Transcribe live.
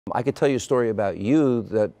I could tell you a story about you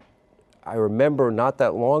that I remember not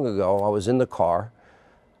that long ago. I was in the car.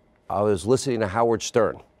 I was listening to Howard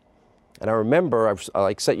Stern. And I remember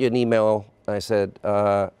I sent you an email and I said,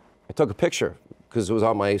 I took a picture because it was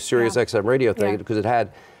on my Sirius XM radio thing because it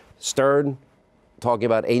had Stern talking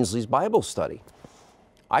about Ainsley's Bible study.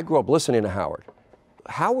 I grew up listening to Howard.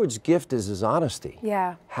 Howard's gift is his honesty.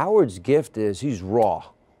 Yeah. Howard's gift is he's raw.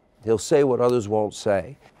 He'll say what others won't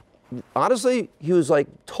say. Honestly, he was like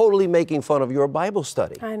totally making fun of your Bible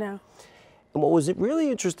study. I know. And what was really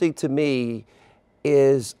interesting to me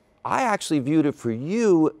is I actually viewed it for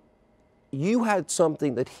you. You had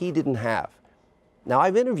something that he didn't have. Now,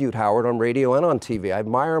 I've interviewed Howard on radio and on TV. I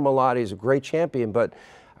admire him a lot. He's a great champion. But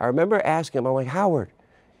I remember asking him, I'm like, Howard,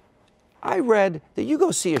 I read that you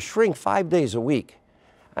go see a shrink 5 days a week.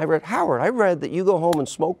 Howard, I read that you go home and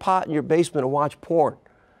smoke pot in your basement and watch porn.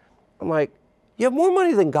 I'm like, you have more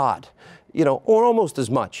money than God, you know, or almost as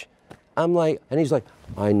much. I'm like, and he's like,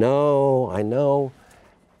 I know.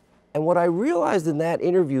 And what I realized in that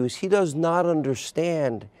interview is he does not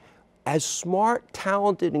understand. As smart,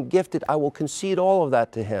 talented, and gifted, I will concede all of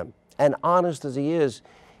that to him. And honest as he is,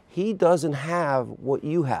 he doesn't have what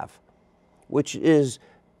you have, which is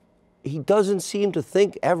he doesn't seem to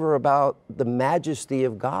think ever about the majesty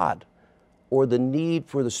of God or the need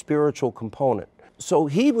for the spiritual component. So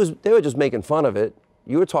they were just making fun of it.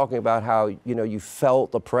 You were talking about how, you know, you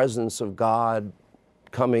felt the presence of God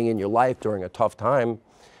coming in your life during a tough time.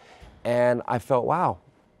 And I felt, wow,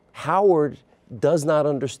 Howard does not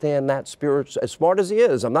understand that spiritual, as smart as he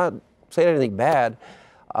is. I'm not saying anything bad.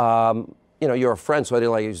 You know, you're a friend, so I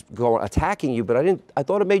didn't like he's going attacking you, but I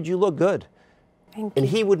thought it made you look good. Thank and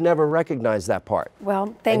you. He would never recognize that part.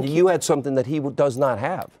 Well, thank you. And you had something that he does not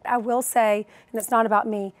have. I will say, and it's not about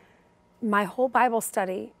me, my whole Bible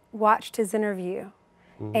study watched his interview,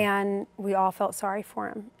 and we all felt sorry for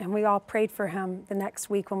him, and we all prayed for him the next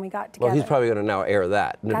week when we got together. Well, he's probably going to now air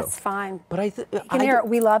that. That's fine. But he can air it.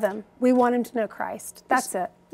 We love him. We want him to know Christ. That's it.